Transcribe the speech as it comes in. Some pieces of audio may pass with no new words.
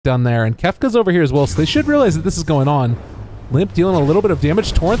down there, and Kefka's over here as well, so they should realize that this is going on. Limp dealing a little bit of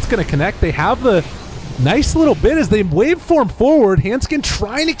damage. Torrent's going to connect. They have the nice little bit as they waveform forward. Hanskin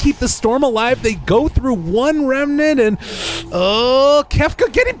trying to keep the storm alive. They go through one remnant, and oh,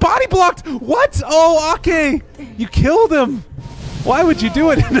 Kefka getting body blocked. What? Oh, Ake, you killed him. Why would you do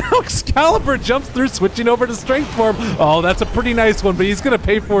it? Now Excalibur jumps through, switching over to Strength Form. Oh, that's a pretty nice one, but he's going to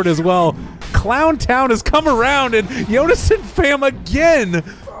pay for it as well. Clown Town has come around, and Jonas and Fam again.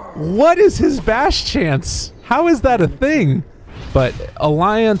 What is his bash chance? How is that a thing? But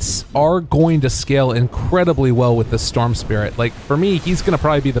Alliance are going to scale incredibly well with this Storm Spirit. Like, for me, he's going to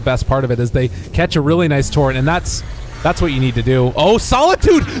probably be the best part of it as they catch a really nice torrent, and that's what you need to do. Oh,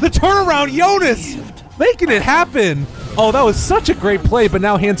 Solitude! The turnaround! Jonas! Making it happen! Oh, that was such a great play, but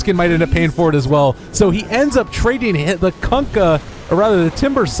now Hanskin might end up paying for it as well. So he ends up trading the Kunkka, or rather the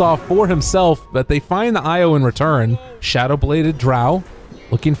Timbersaw, for himself, but they find the IO in return. Shadow-Bladed Drow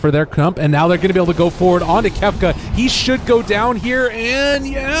looking for their clump, and now they're going to be able to go forward onto Kefka. He should go down here, and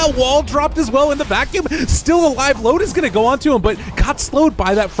yeah, wall dropped as well in the vacuum. Still alive. Load is going to go onto him, but got slowed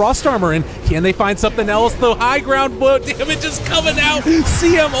by that Frost Armor, and can they find something else? The high ground boat damage is coming out.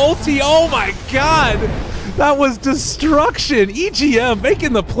 CM ulti, oh my god. That was destruction. EGM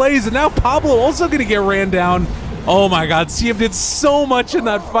making the plays, and now Pablo also going to get ran down. Oh my god, CM did so much in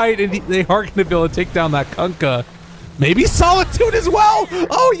that fight, and they are going to be able to take down that Kunkka. Maybe Solitude as well.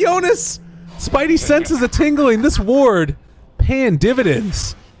 Oh, Jonas. Spidey senses a tingling. This ward paying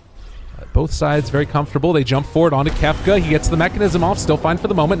dividends. Both sides very comfortable. They jump forward onto Kefka. He gets the mechanism off, still fine for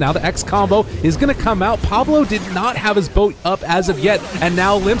the moment. Now the X combo is going to come out. Pablo did not have his boat up as of yet, and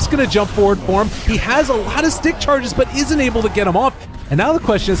now Limp's going to jump forward for him. He has a lot of stick charges, but isn't able to get him off. And now the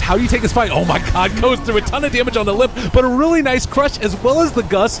question is, how do you take this fight? Oh my god, goes through a ton of damage on the Limp, but a really nice crush as well as the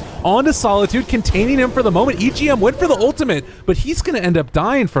Gust onto Solitude, containing him for the moment. EGM went for the ultimate, but he's going to end up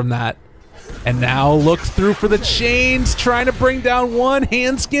dying from that. And now looks through for the chains, trying to bring down one.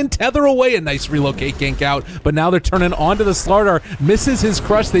 Hanskin tether away. A nice relocate gank out. But now they're turning onto the Slardar. Misses his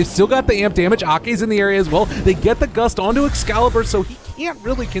crush. They've still got the amp damage. Ake's in the area as well. They get the Gust onto Excalibur, so he can't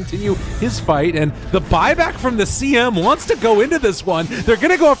really continue his fight. And the buyback from the CM wants to go into this one. They're going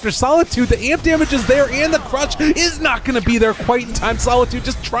to go after Solitude. The amp damage is there, and the crush is not going to be there quite in time. Solitude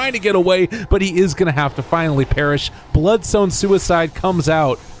just trying to get away, but he is going to have to finally perish. Bloodstone Suicide comes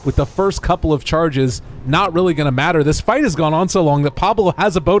out with the first couple of charges. Not really going to matter. This fight has gone on so long that Pablo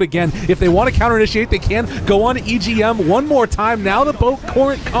has a boat again. If they want to counter initiate, they can go on to EGM one more time. Now the boat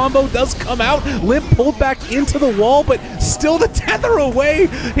current combo does come out. Limp pulled back into the wall, but still the tether away.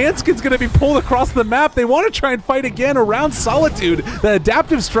 Hanskin's going to be pulled across the map. They want to try and fight again around Solitude. The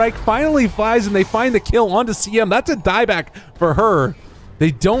adaptive strike finally flies, and they find the kill onto CM. That's a dieback for her. They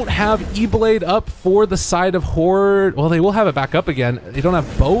don't have E-Blade up for the side of Horde. Well, they will have it back up again. They don't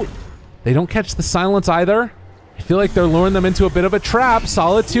have boat. They don't catch the silence either. I feel like they're luring them into a bit of a trap.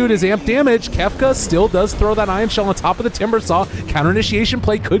 Solitude is amp damage. Kefka still does throw that Ion Shell on top of the Timbersaw. Counter initiation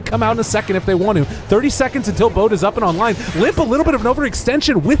play could come out in a second if they want to. 30 seconds until boat is up and online. Limp a little bit of an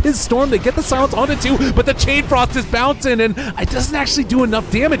overextension with his Storm. They get the silence onto two, but the Chain Frost is bouncing, and it doesn't actually do enough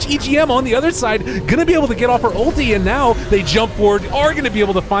damage. EGM on the other side gonna be able to get off her ulti, and now they jump forward, are gonna be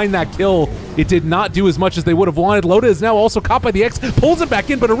able to find that kill. It did not do as much as they would have wanted. Loda is now also caught by the X, pulls it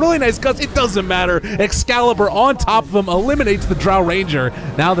back in, but a really nice Gust. It doesn't matter. Excalibur on top of him eliminates the Drow Ranger.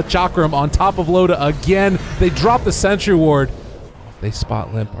 Now the Chakram on top of Loda again. They drop the Sentry Ward. They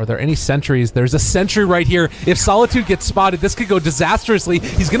spot Limp. Are there any sentries? There's a sentry right here. If Solitude gets spotted, this could go disastrously.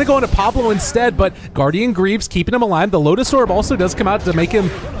 He's going to go into Pablo instead, but Guardian Greaves keeping him alive. The Lotus Orb also does come out to make him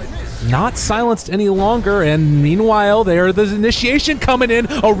not silenced any longer, and meanwhile there's the initiation coming in.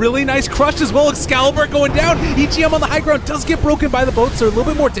 A really nice crush as well. Excalibur going down. EGM on the high ground does get broken by the boats. They're a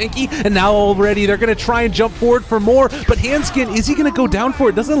little bit more tanky, and now already they're going to try and jump forward for more, but Hanskin, is he going to go down for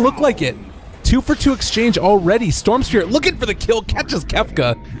it? Doesn't look like it. 2-for-2 exchange already. Storm Spirit looking for the kill, catches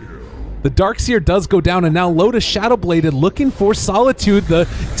Kefka. The Darkseer does go down, and now Lotus Shadow-Bladed looking for Solitude. The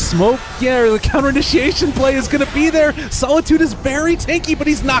smoke, the counter initiation play is going to be there. Solitude is very tanky, but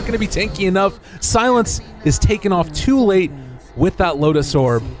he's not going to be tanky enough. Silence is taken off too late with that Lotus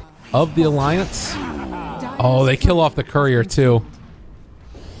Orb of the Alliance. Oh, they kill off the Courier too.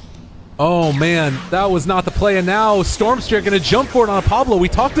 Oh man, that was not the play, and now Stormstreak going to jump for it on a Pablo. We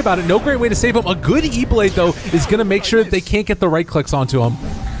talked about it, no great way to save him. A good E-Blade though is going to make sure that they can't get the right clicks onto him.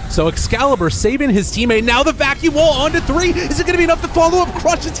 So Excalibur saving his teammate. Now the vacuum wall onto 3. Is it going to be enough to follow up?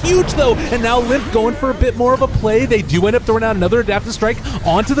 Crush is huge though. And now Limp going for a bit more of a play. They do end up throwing out another adaptive strike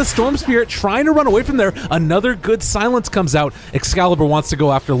onto the Storm Spirit, trying to run away from there. Another good silence comes out. Excalibur wants to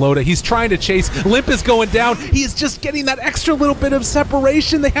go after Loda. He's trying to chase. Limp is going down. He is just getting that extra little bit of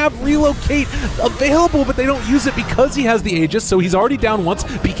separation. They have relocate available, but they don't use it because he has the Aegis. So he's already down once.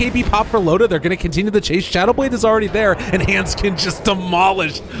 BKB pop for Loda. They're going to continue the chase. Shadowblade is already there, and Handskin just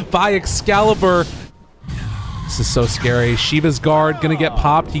demolished by Excalibur. This is so scary. Shiva's guard gonna get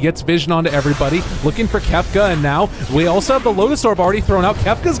popped. He gets vision onto everybody, looking for Kefka, and now we also have the Lotus Orb already thrown out.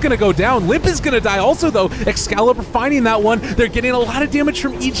 Kefka's gonna go down. Limp is gonna die also though. Excalibur finding that one. They're getting a lot of damage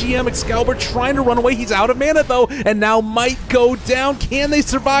from EGM. Excalibur trying to run away. He's out of mana though, and now might go down. Can they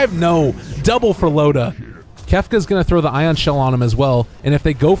survive? No. Double for Loda. Kefka's going to throw the Ion Shell on him as well, and if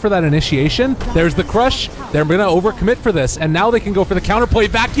they go for that initiation, there's the crush. They're going to overcommit for this, and now they can go for the counterplay.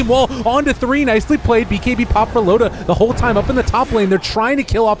 Vacuum wall onto 3. Nicely played. BKB pop for Loda the whole time up in the top lane. They're trying to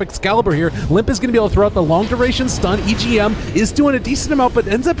kill off Excalibur here. Limp is going to be able to throw out the long duration stun. EGM is doing a decent amount, but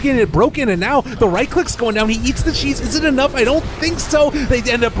ends up getting it broken, and now the right click's going down. He eats the cheese. Is it enough? I don't think so. They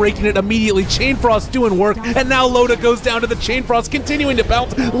end up breaking it immediately. Chain Frost doing work, and now Loda goes down to the Chain Frost, continuing to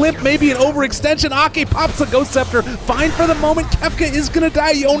bounce. Limp maybe an overextension. Ake pops the Ghost Scepter. Fine for the moment. Kefka is going to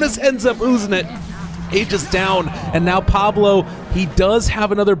die. Jonas ends up losing it. Aegis down, and now Pablo, he does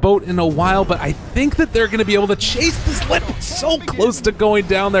have another boat in a while, but I think that they're going to be able to chase this. Limp so close to going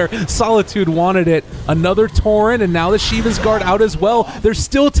down there. Solitude wanted it. Another Torrent, and now the Shiva's guard out as well. They're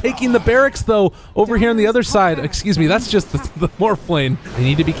still taking the barracks though over here on the other side. Excuse me, that's just the Morph lane. They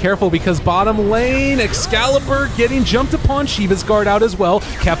need to be careful because bottom lane, Excalibur getting jumped upon. Shiva's guard out as well.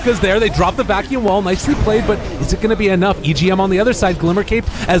 Kefka's there. They drop the vacuum wall. Nicely played, but is it going to be enough? EGM on the other side, Glimmer Cape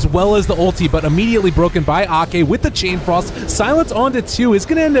as well as the ulti, but immediately broken by Ake with the Chain Frost. Silence onto 2 is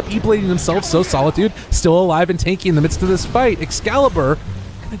going to end up E-blading himself, so Solitude still alive and tanky in the midst of this fight. Excalibur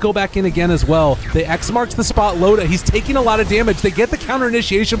going to go back in again as well. They X-marks the spot Loda. He's taking a lot of damage. They get the counter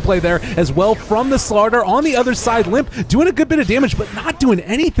initiation play there as well from the Slardar. On the other side, Limp doing a good bit of damage, but not doing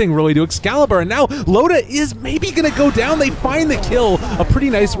anything really to Excalibur. And now Loda is maybe going to go down. They find the kill. A pretty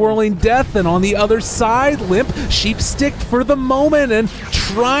nice whirling death. And on the other side, Limp sheep-sticked for the moment and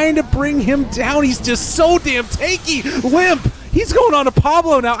trying to bring him down. He's just so damn tanky. Limp, he's going on to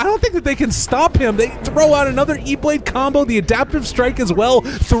Pablo now. I don't think that they can stop him. They throw out another E-Blade combo, the adaptive strike as well.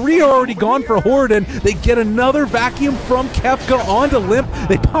 3 are already gone for Horde, and they get another vacuum from Kefka onto Limp.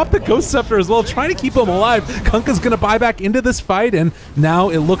 They pop the Ghost Scepter as well, trying to keep him alive. Kunkka's going to buy back into this fight, and now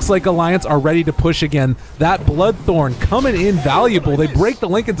it looks like Alliance are ready to push again. That Bloodthorn coming in valuable. They break the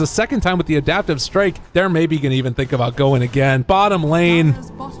Lincolns a second time with the adaptive strike. They're maybe going to even think about going again. Bottom lane,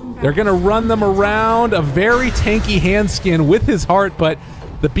 they're going to run them around. A very tanky Handskin with his heart, but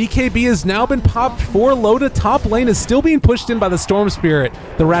the BKB has now been popped for Loda. Top lane is still being pushed in by the Storm Spirit.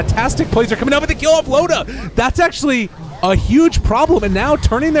 The Ratastic plays are coming up with the kill off Loda. That's actually a huge problem, and now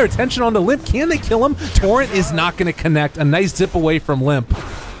turning their attention onto Limp. Can they kill him? Torrent is not going to connect. A nice zip away from Limp.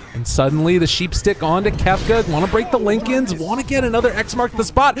 And suddenly the sheep stick onto Kefka. Want to break the Lincolns. Want to get another X mark to the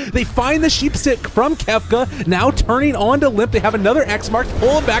spot. They find the sheep stick from Kefka. Now turning onto Limp. They have another X mark.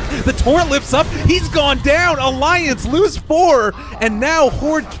 Pull him back. The Torrent lifts up. He's gone down. Alliance lose 4. And now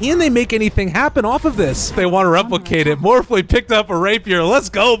Horde, can they make anything happen off of this? They want to replicate it. Morphle picked up a rapier. Let's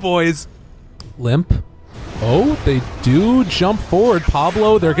go, boys. Limp. Oh, they do jump forward.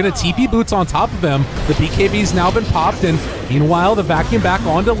 Pablo, they're going to TP boots on top of him. The BKB's now been popped, and meanwhile, the vacuum back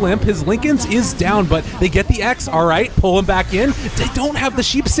onto Limp. His Lincolns is down, but they get the X. All right, pull him back in. They don't have the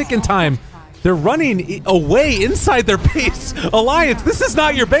sheep stick in time. They're running away inside their base. Alliance, this is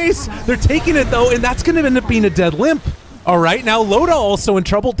not your base. They're taking it, though, and that's going to end up being a dead Limp. All right, now Loda also in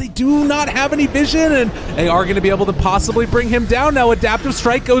trouble. They do not have any vision, and they are going to be able to possibly bring him down. Now adaptive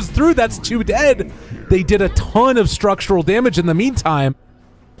strike goes through. That's 2 dead. They did a ton of structural damage in the meantime.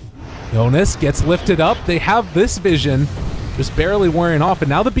 Jonas gets lifted up. They have this vision just barely wearing off, and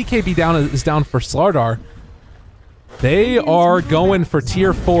now the BKB is down for Slardar. They are going for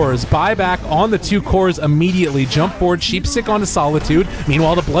tier 4s. Buyback on the 2 cores immediately. Jump forward, sheepstick onto Solitude.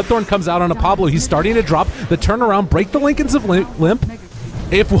 Meanwhile, the Bloodthorn comes out onto Pablo. He's starting to drop the turnaround, break the Lincolns of Limp.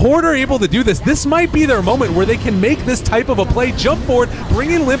 If Horde are able to do this, this might be their moment where they can make this type of a play. Jump forward,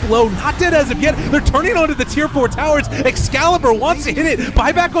 bringing Limp low. Not dead as of yet. They're turning onto the tier 4 towers. Excalibur wants to hit it.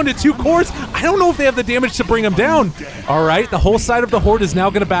 Buyback onto 2 cores. I don't know if they have the damage to bring him down. All right, the whole side of the Horde is now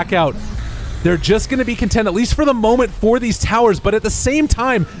going to back out. They're just going to be content, at least for the moment, for these towers. But at the same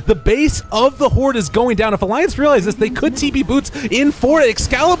time, the base of the Horde is going down. If Alliance realizes this, they could TP Boots in for it.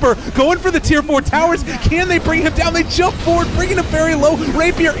 Excalibur going for the tier 4 towers. Can they bring him down? They jump forward, bringing him very low.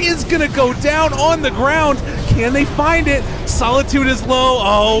 Rapier is going to go down on the ground. Can they find it? Solitude is low.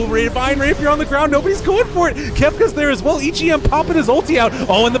 Oh, Divine Rapier on the ground. Nobody's going for it. Kefka's there as well. EGM popping his ulti out.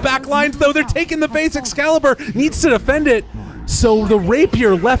 Oh, in the back lines, though, they're taking the base. Excalibur needs to defend it. So the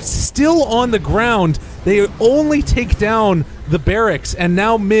Rapier left still on the ground. They only take down the barracks, and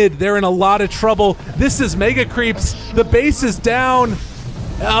now mid, they're in a lot of trouble. This is mega creeps. The base is down.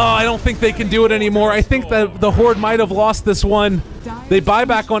 Oh, I don't think they can do it anymore. I think that the Horde might have lost this one. They buy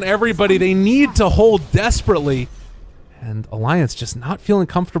back on everybody. They need to hold desperately. And Alliance just not feeling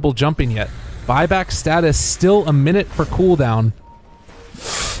comfortable jumping yet. Buyback status, still a minute for cooldown.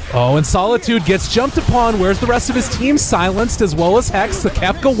 Oh, and Solitude gets jumped upon. Where's the rest of his team? Silenced, as well as Hex. The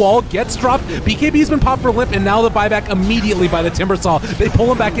Kefka wall gets dropped. BKB's been popped for Limp, and now the buyback immediately by the Timbersaw. They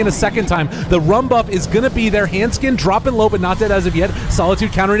pull him back in a second time. The rum buff is going to be there. Handskin dropping low, but not dead as of yet.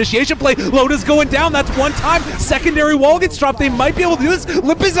 Solitude counter initiation play. Loda's going down. That's one time. Secondary wall gets dropped. They might be able to do this.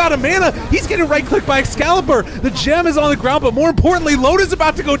 Limp is out of mana. He's getting right-clicked by Excalibur. The gem is on the ground, but more importantly, Loda's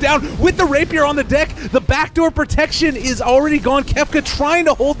about to go down with the Rapier on the deck. The backdoor protection is already gone. Kefka trying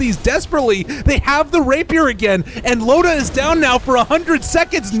to hold these desperately. They have the Rapier again, and Loda is down now for 100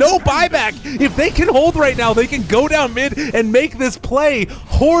 seconds. No buyback. If they can hold right now, they can go down mid and make this play.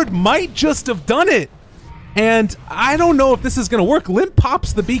 Horde might just have done it. And I don't know if this is going to work. Limp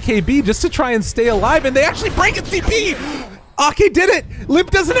pops the BKB just to try and stay alive, and they actually break its TP. Ake did it. Limp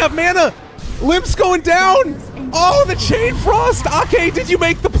doesn't have mana. Limp's going down. Oh, the Chain Frost. Ake, did you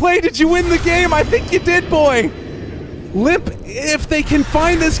make the play? Did you win the game? I think you did, boy. Limp, if they can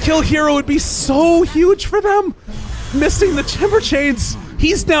find this kill here, it would be so huge for them. Missing the Timber Chains.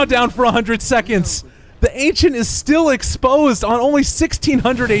 He's now down for 100 seconds. The Ancient is still exposed on only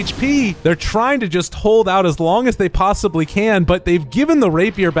 1600 HP. They're trying to just hold out as long as they possibly can, but they've given the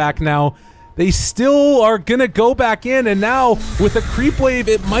Rapier back now. They still are gonna go back in, and now with a creep wave,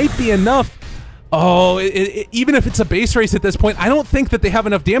 it might be enough. Oh, even if it's a base race at this point, I don't think that they have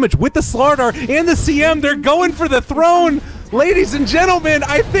enough damage. With the Slardar and the CM, they're going for the throne. Ladies and gentlemen,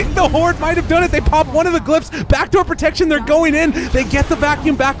 I think the Horde might have done it. They pop one of the glyphs. Backdoor protection, they're going in. They get the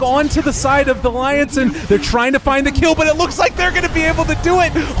vacuum back onto the side of the Alliance, and they're trying to find the kill, but it looks like they're going to be able to do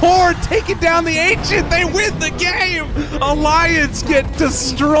it. Horde taking down the Ancient. They win the game. Alliance get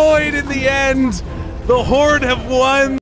destroyed in the end. The Horde have won.